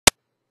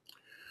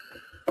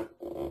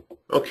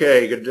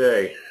Okay, good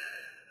day.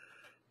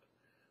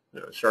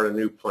 Start a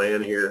new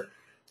plan here.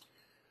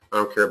 I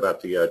don't care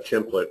about the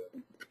template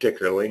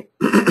particularly.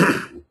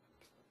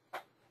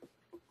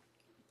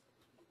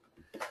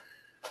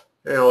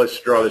 Now let's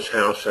draw this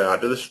house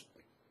out. This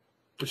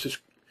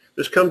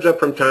comes up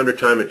from time to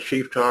time at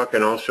Chief Talk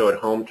and also at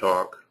Home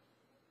Talk.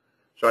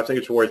 So I think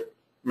it's worth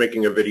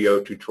making a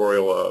video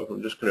tutorial of.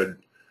 I'm just going to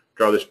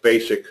draw this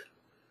basic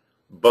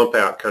bump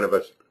out kind of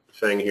a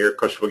thing here. Of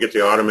course, we'll get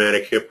the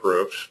automatic hip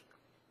roofs.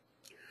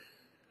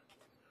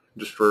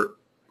 Just for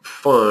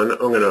fun,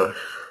 I'm going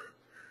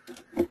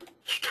to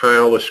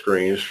tile the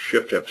screens,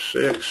 Shift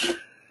F6.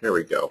 There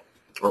we go.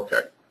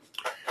 Okay.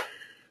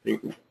 You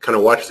can kind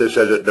of watch this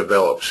as it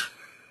develops.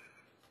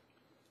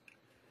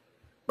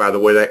 By the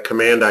way, that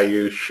command I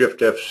use,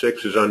 Shift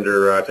F6, is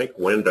under, I think,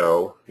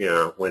 Window.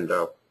 Yeah,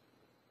 Window.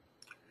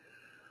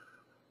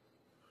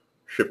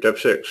 Shift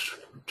F6.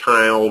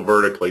 Tile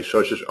vertically. So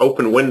it's just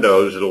open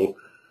windows. It'll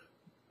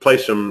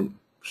place them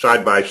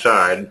side by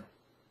side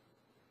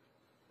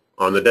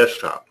on the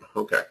desktop.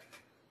 Okay.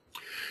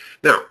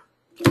 Now,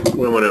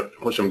 we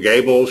want some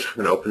gables.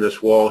 I'm going to open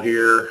this wall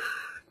here,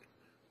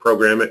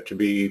 program it to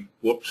be,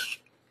 whoops,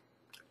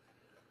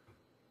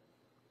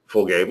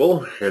 full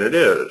gable, and it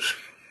is.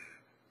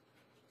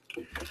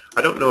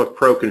 I don't know if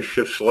Pro can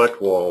shift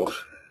select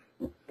walls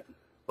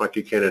like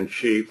you can in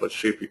Chief. Let's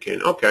see if you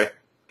can. Okay,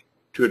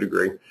 to a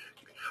degree.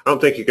 I don't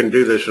think you can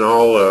do this in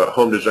all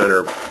Home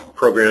Designer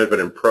programs,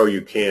 but in Pro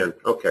you can.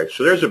 Okay,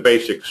 so there's a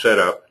basic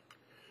setup.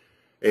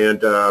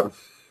 And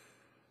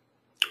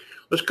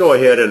let's go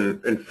ahead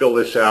and fill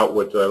this out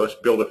with, let's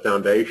build a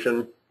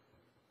foundation.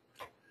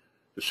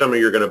 Some of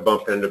you are going to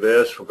bump into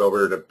this. We'll go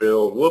over to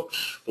build, whoops,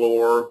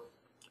 floor,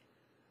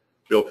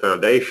 build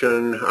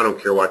foundation. I don't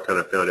care what kind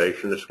of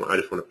foundation. This one, I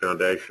just want a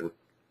foundation.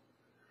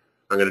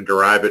 I'm going to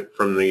derive it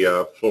from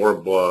the floor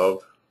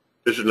above.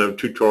 This is no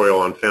tutorial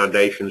on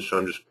foundations,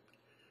 so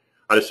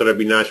I just thought it'd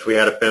be nice if we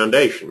had a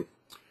foundation.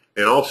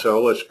 And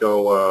also, let's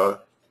go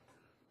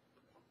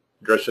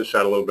dress this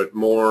out a little bit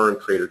more and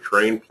create a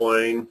terrain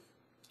plane.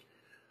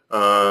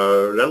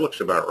 That looks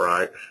about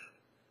right.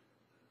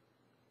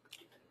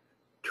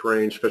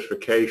 Terrain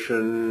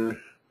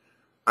specification.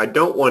 I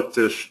don't want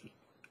this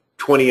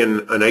 20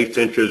 1/8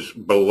 inches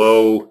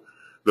below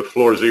the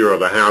floor zero of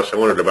the house. I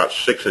want it about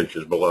 6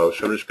 inches below,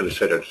 so I'm just going to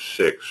set it to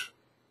 6.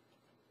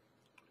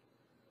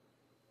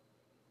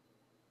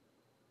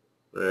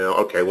 Well,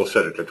 okay, we'll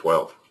set it to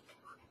 12.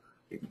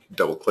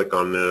 Double click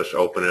on this,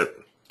 open it.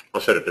 I'll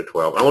set it to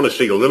 12. I want to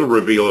see a little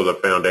reveal of the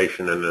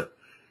foundation, and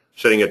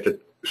setting it to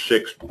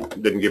 6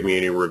 didn't give me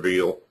any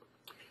reveal.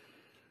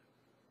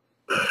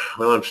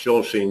 Well, I'm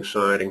still seeing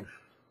siding.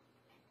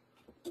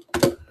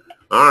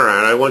 All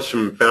right, I want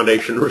some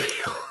foundation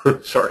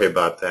reveal. Sorry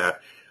about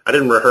that. I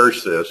didn't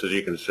rehearse this, as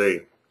you can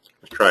see.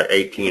 Let's try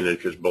 18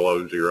 inches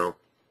below zero.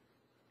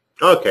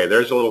 Okay,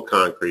 there's a little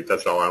concrete.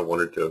 That's all I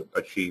wanted to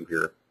achieve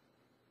here.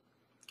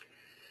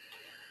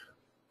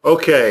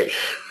 Okay.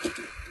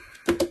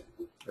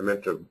 I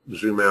meant to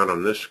zoom out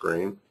on this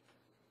screen.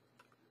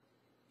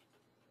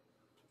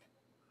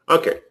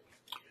 Okay,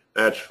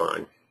 that's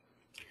fine.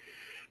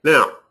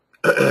 Now,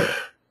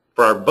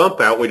 for our bump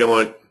out, we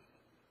don't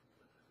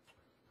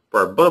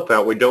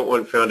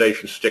want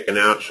foundation sticking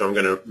out, so I'm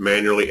going to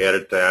manually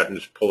edit that and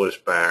just pull this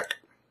back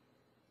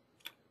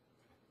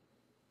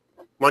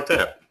like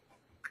that.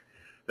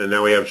 And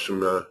now we have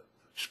some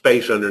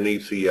space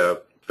underneath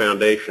the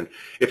foundation.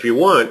 If you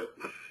want,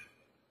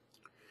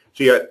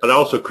 see, it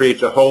also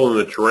creates a hole in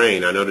the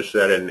terrain. I noticed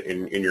that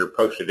in your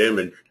posted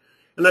image,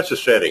 and that's a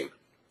setting.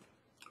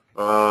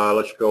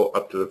 Let's go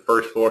up to the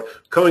first floor.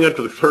 Coming up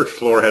to the first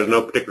floor has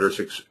no particular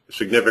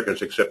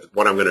significance, except that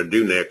what I'm going to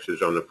do next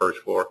is on the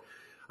first floor.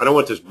 I don't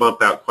want this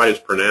bump out quite as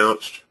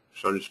pronounced,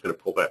 so I'm just going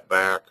to pull that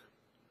back.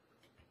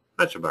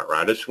 That's about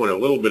right. I just want a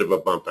little bit of a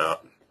bump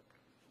out.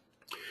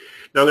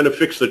 Now I'm going to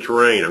fix the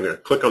terrain. I'm going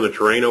to click on the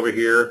terrain over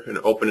here and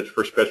open it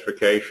for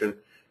specification.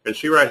 And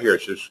see right here,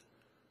 it says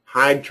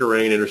hide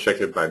terrain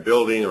intersected by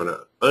building. I'm going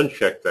to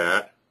uncheck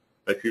that.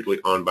 That's usually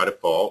on by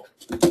default.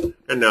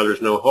 And now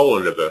there's no hole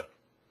into the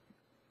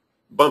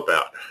bump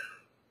out.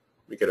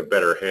 Let me get a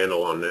better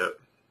handle on that.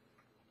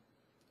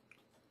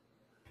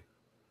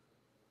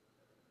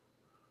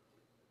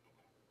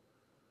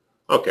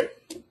 Okay.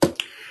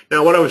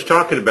 Now what I was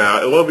talking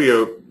about,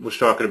 Olivia was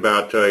talking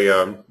about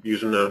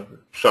using the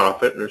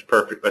Soffit, and that's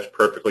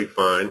perfectly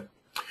fine.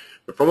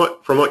 But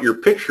from what your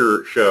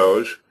picture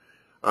shows,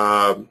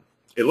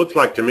 it looks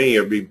like to me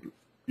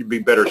you'd be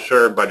better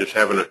served by just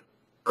having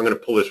I'm going to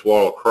pull this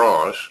wall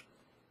across.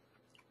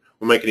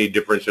 Won't make any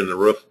difference in the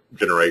roof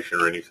generation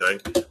or anything,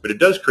 but it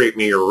does create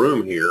me a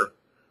room here,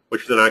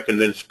 which then I can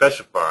then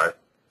specify.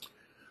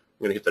 I'm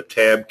going to hit the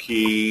Tab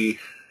key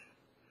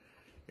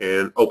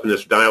and open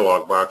this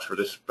dialog box for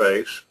this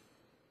space.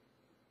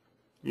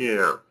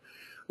 Yeah,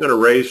 I'm going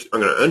to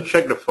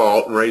uncheck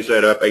default and raise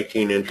that up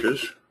 18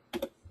 inches.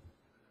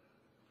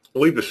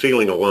 We'll leave the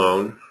ceiling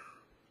alone,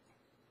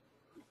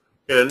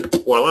 and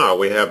voila,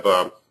 we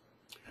have.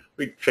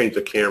 We change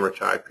the camera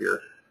type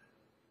here.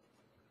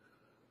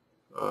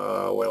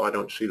 well, I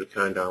don't see the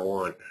kind I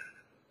want.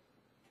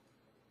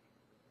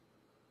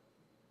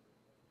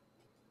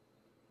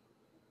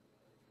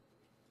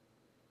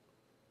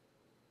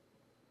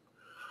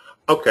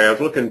 Okay, I was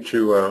looking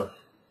to,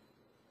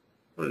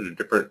 what is it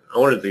different? I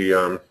wanted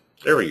the,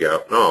 there we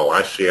go. Oh,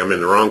 I see. I'm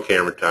in the wrong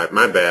camera type.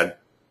 My bad.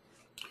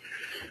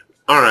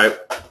 All right,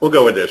 we'll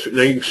go with this.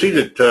 Now you can see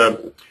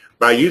that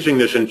by using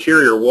this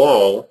exterior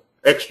wall,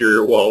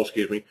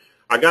 excuse me,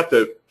 I got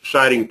the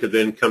siding to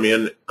then come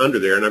in under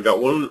there, and I've got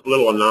one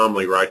little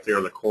anomaly right there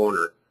in the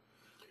corner.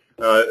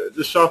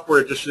 The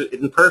software just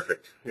isn't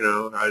perfect,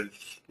 and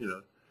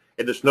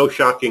it's not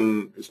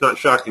shocking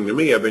to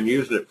me. I've been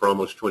using it for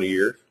almost 20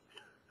 years,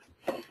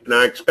 and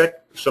I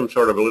expect some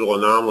sort of little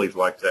anomalies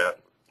like that.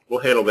 We'll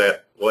handle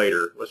that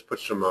later. Let's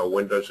put some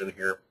windows in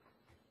here.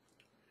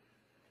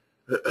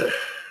 Let's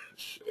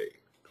see.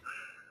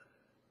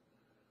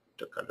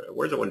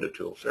 Where's the window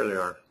tools? There they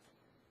are.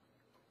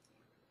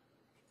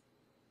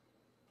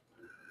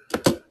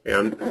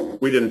 And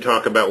we didn't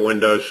talk about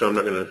windows, so I'm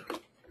not going to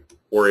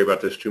worry about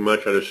this too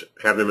much. I just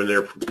have them in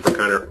there for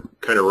kind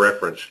of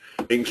reference.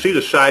 You can see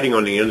the siding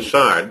on the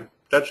inside.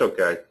 That's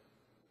okay.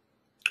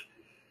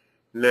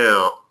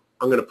 Now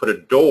I'm going to put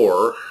a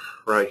door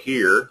right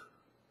here.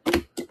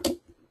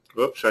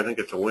 Whoops, I think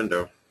it's a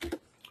window.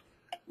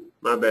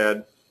 My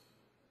bad.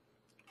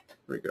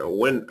 There we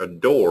go. A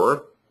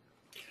door,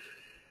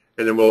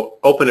 and then we'll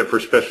open it for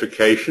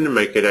specification and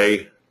make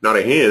it not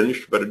a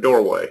hinged, but a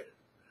doorway.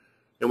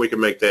 And we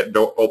can make that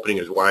door opening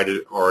as wide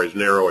or as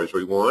narrow as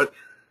we want.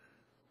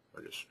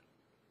 Just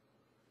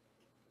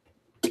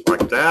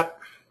like that.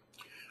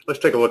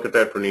 Let's take a look at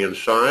that from the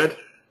inside.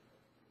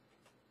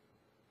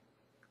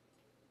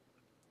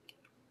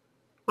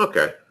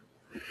 Okay.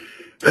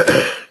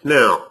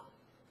 Now,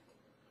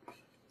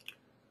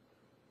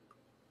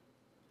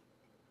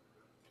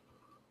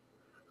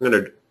 I'm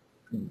going to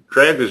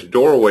drag this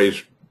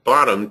doorway's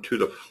bottom to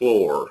the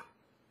floor.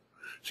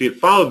 See, it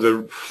followed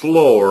the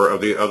floor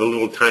of the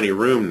little tiny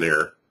room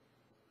there.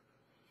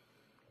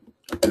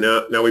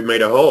 Now we've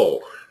made a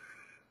hole.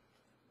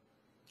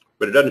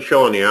 But it doesn't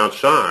show on the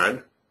outside.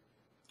 It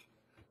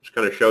just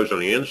kind of shows on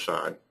the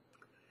inside.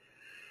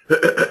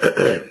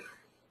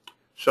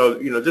 So,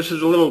 this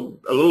is a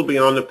little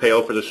beyond the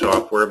pale for the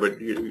software, but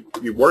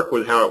you work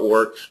with how it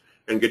works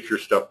and get your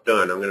stuff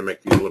done. I'm going to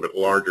make these a little bit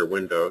larger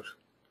windows.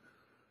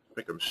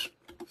 Make them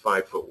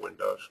 5-foot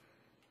windows.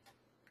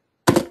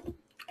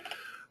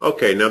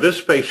 Okay, now this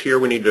space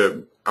here,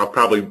 I'll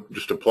probably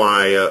just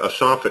apply a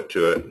soffit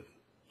to it.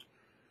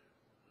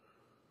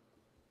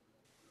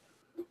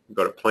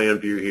 Go to plan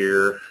view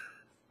here,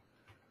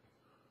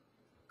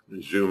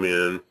 zoom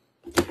in.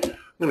 I'm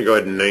going to go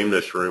ahead and name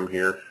this room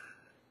here.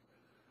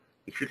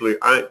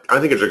 I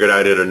think it's a good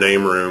idea to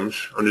name rooms.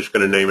 I'm just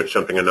going to name it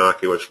something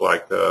innocuous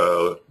like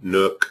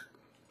Nook.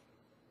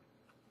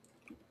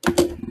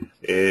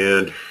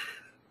 And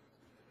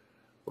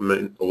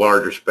a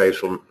larger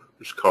space, we'll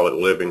just call it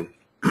living.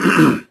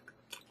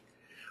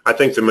 I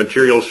think the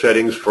material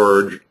settings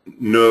for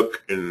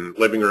Nook and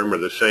living room are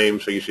the same,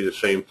 so you see the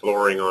same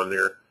flooring on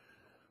there.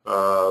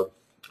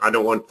 I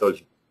don't want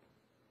those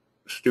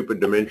stupid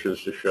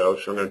dimensions to show,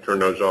 so I'm going to turn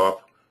those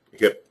off.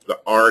 Hit the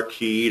R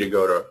key to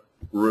go to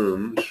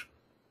rooms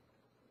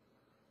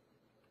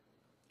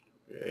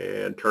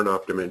and turn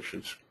off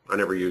dimensions. I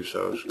never use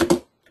those.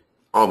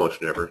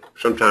 Almost never.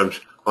 Sometimes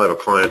I'll have a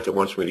client that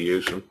wants me to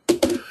use them.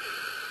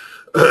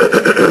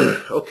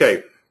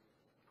 Okay.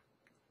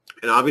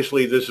 And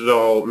obviously this is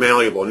all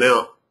malleable.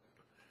 Now,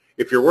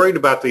 if you're worried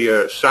about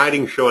the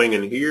siding showing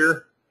in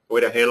here, the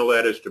way to handle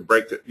that is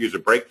to use a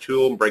break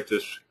tool and break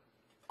this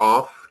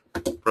off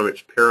from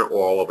its parent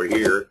wall over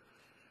here.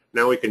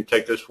 Now we can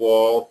take this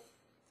wall,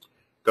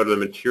 go to the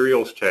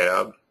Materials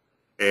tab,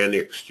 and the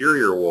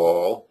exterior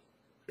wall,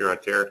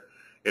 right there,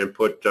 and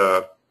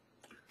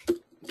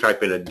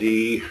type in a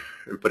D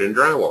and put in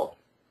drywall.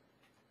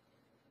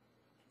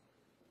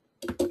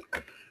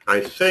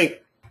 I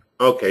think,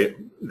 okay,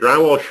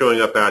 drywall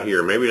showing up out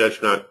here. Maybe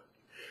that's not,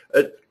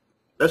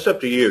 that's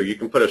up to you. You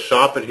can put a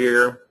soffit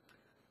here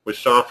with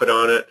soffit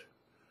on it.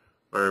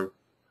 Or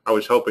I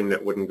was hoping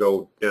that wouldn't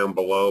go down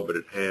below, but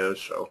it has,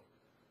 so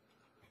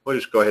we'll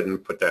just go ahead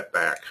and put that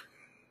back.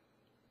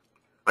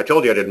 I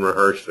told you I didn't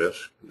rehearse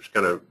this. I'm just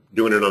kind of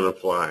doing it on the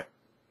fly.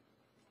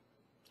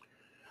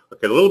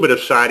 Okay, a little bit of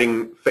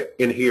siding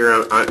in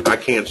here. I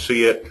can't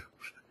see it,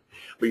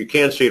 but you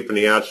can see it from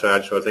the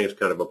outside, so I think it's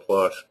kind of a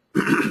plus.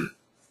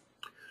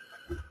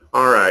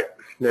 All right,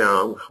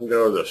 now I'm going to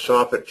go to the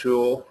soffit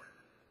tool.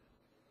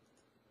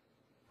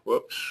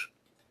 Whoops,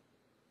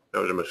 that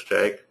was a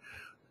mistake.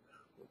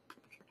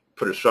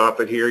 Put a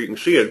soffit here. You can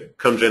see it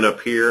comes in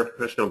up here.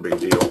 That's no big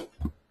deal.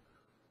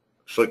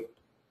 So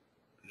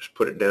just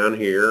put it down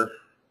here.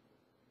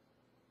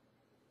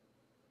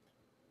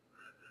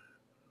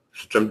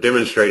 Since I'm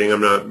demonstrating,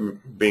 I'm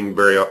not being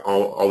very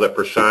all that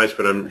precise,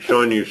 but I'm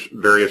showing you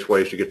various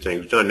ways to get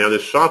things done. Now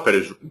this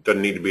soffit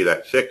doesn't need to be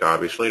that thick,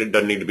 obviously, and it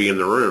doesn't need to be in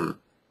the room.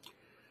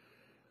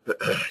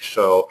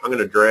 So I'm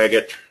going to drag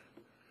it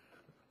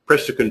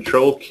press the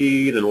control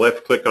key, then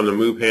left click on the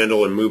move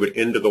handle and move it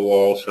into the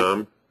wall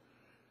some,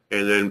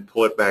 and then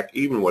pull it back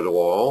even with the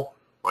wall,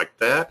 like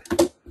that.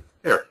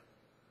 There.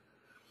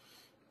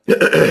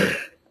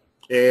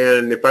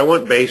 And if I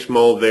want base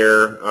mold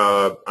there,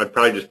 I'd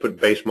probably just put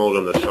base mold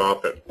on the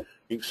soffit.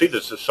 You can see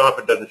that the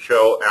soffit doesn't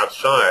show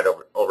outside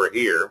over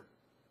here,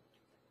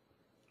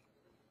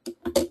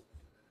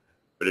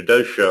 but it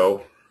does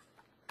show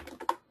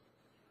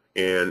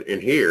in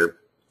here.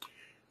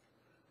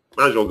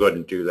 Might as well go ahead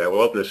and do that.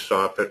 We'll open this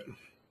soffit,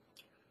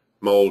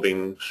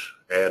 moldings,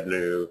 add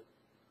new,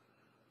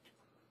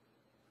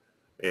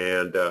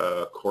 and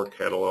core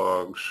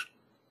catalogs,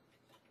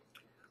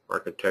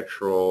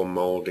 architectural,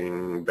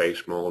 molding,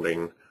 base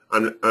molding. I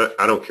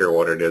don't care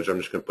what it is. I'm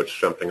just going to put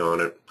something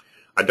on it.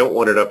 I don't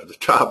want it up at the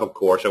top, of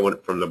course. I want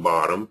it from the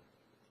bottom.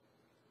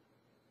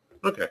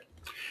 Okay.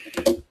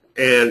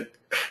 And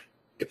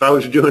if I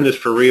was doing this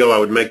for real, I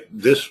would make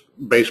this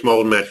base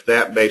mold match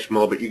that base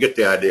mold, but you get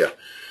the idea.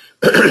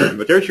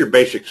 But there's your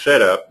basic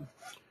setup,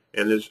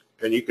 and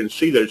you can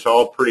see that it's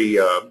all pretty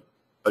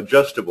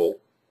adjustable.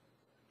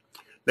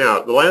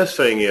 Now, the last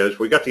thing is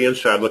we got the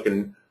inside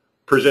looking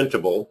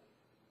presentable,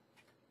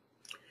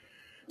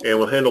 and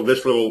we'll handle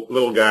this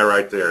little guy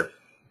right there.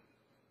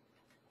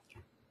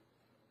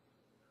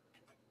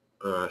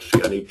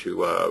 See, I need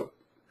to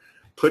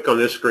click on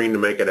this screen to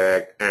make it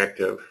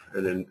active,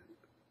 and then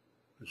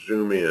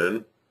zoom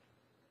in.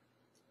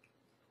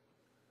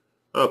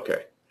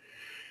 Okay.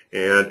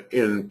 And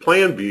in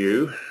plan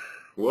view,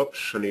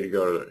 whoops, I need to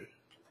go to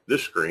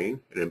this screen,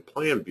 and in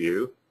plan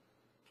view,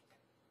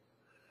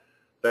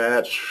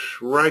 that's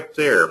right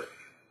there.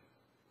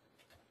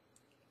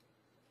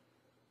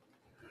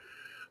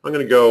 I'm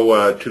going to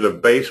go to the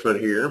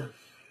basement here,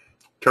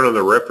 turn on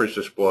the reference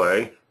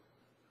display.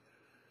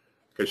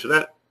 Okay, so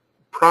that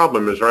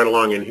problem is right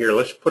along in here.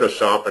 Let's put a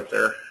soffit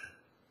there.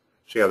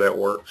 See how that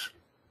works.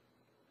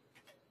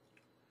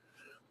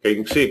 Okay,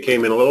 you can see it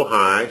came in a little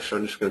high, so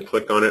I'm just going to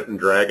click on it and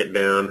drag it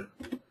down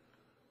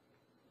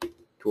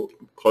to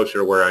closer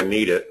to where I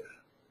need it.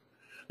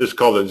 This is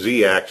called the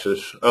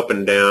Z-axis. Up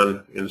and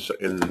down in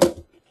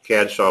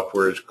CAD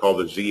software is called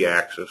the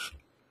Z-axis.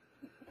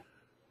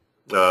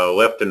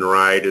 Left and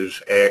right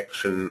is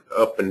X, and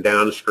up and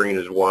down the screen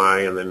is Y,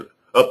 and then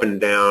up and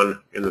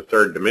down in the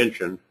third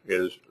dimension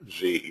is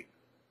Z.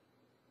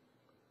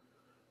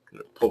 I'm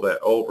going to pull that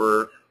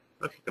over.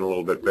 That's looking a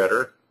little bit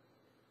better.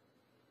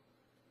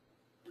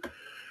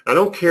 I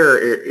don't care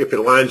if it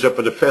lines up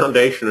with the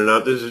foundation or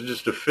not. This is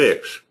just a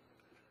fix.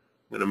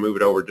 I'm going to move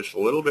it over just a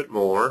little bit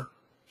more.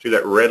 See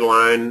that red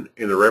line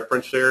in the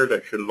reference there?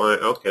 That should line.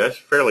 Okay, that's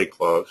fairly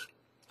close.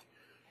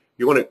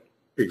 You want it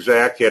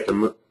exact, you have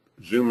to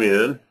zoom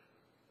in.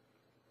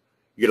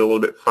 You get a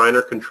little bit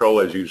finer control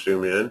as you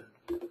zoom in.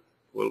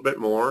 A little bit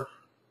more.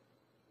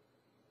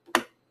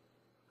 Okay,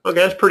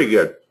 that's pretty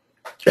good.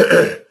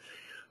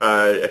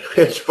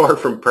 It's far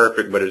from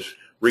perfect, but it's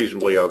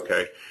reasonably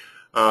okay.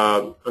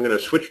 I'm going to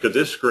switch to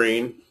this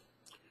screen,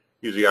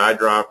 use the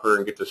eyedropper,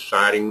 and get the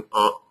siding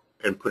on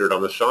and put it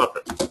on the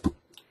soffit.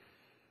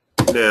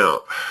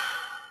 Now,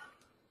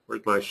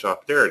 where's my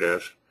soffit? There it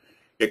is.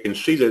 You can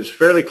see that it's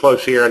fairly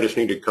close here. I just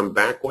need to come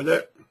back with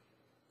it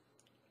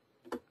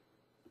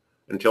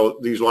until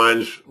these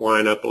lines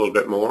line up a little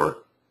bit more.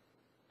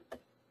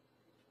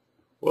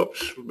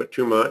 Whoops, a little bit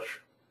too much.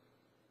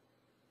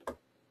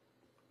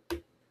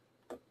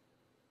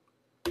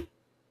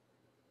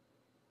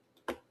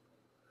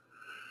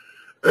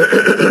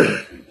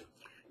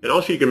 And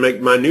also you can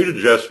make minute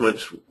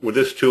adjustments with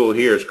this tool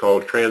here. It's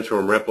called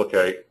Transform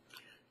Replicate.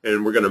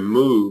 And we're going to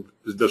move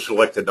the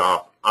selected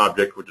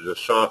object, which is a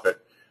soffit.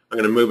 I'm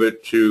going to move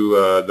it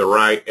to the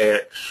right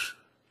X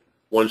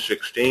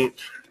 1/16.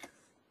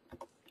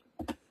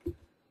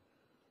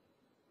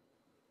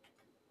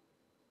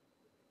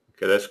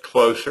 Okay, that's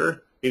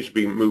closer. Needs to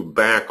be moved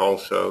back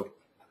also.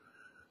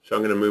 So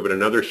I'm going to move it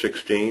another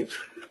 1/16,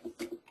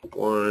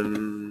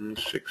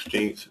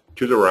 1/16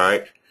 to the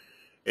right.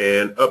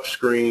 And up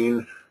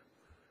screen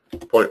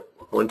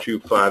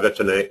 0.125, that's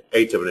an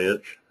 1/8 of an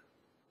inch.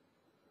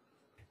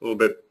 A little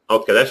bit,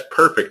 okay, that's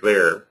perfect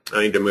there.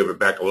 I need to move it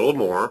back a little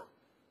more.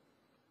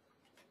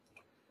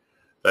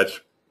 That's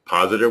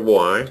positive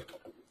Y.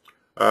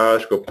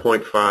 Let's go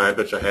 0.5,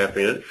 that's a 1/2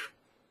 inch.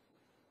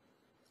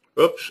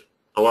 Oops,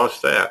 I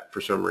lost that for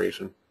some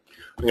reason.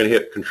 I'm going to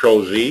hit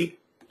Control Z.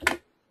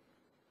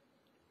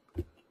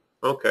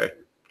 Okay,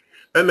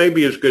 that may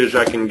be as good as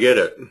I can get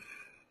it.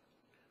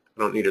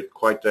 I don't need it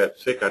quite that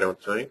thick, I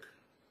don't think.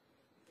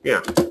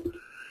 Yeah.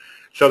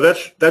 So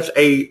that's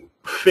a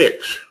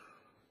fix.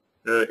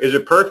 Is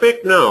it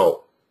perfect?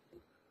 No.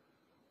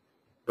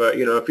 But,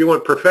 you know, if you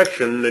want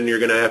perfection, then you're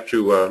going to have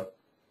to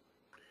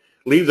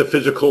leave the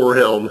physical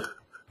realm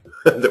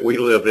that we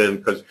live in,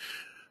 because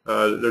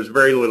there's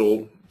very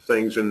little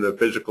things in the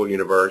physical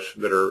universe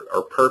that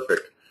are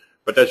perfect.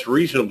 But that's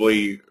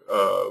reasonably,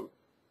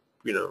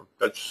 you know,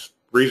 that's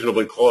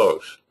reasonably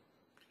close.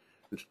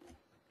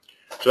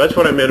 So that's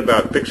what I meant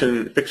about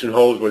fixing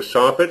holes with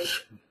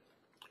soffits.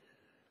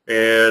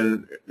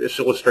 And this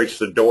illustrates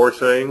the door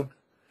thing.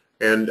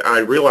 And I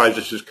realize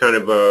this is kind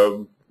of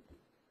a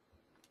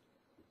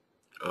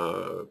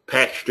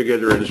patched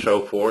together and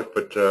so forth,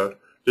 but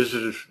this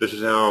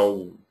is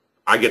how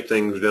I get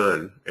things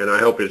done, and I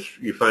hope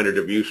you find it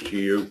of use to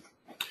you.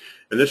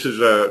 And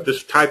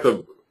this type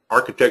of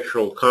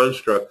architectural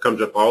construct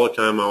comes up all the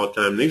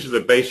time. These are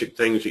the basic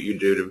things that you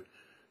do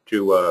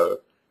to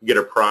get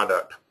a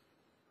product.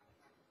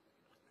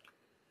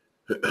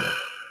 Let's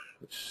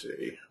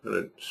see. I'm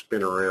going to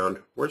spin around.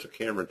 Where's the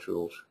camera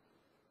tools?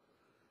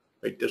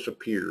 They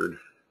disappeared.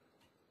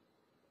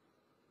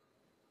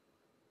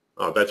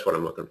 Oh, that's what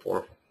I'm looking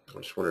for. I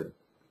just wanted.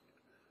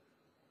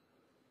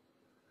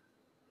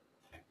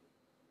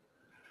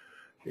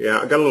 Yeah,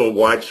 I got a little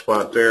white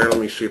spot there. Let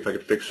me see if I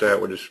can fix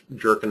that with just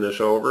jerking this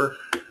over.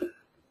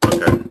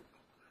 Okay.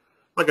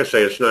 Like I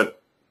say, it's not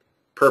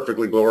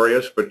perfectly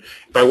glorious, but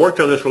if I worked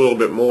on this a little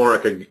bit more, I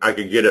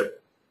could get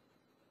it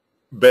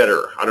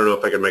better. I don't know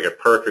if I could make it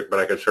perfect, but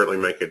I could certainly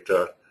make it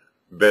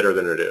better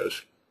than it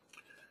is.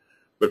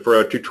 But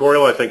for a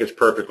tutorial, I think it's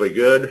perfectly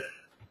good.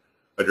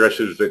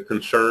 Addresses the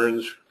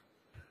concerns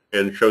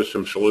and shows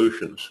some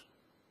solutions.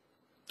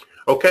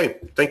 Okay,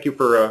 thank you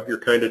for your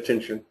kind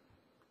attention.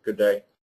 Good day.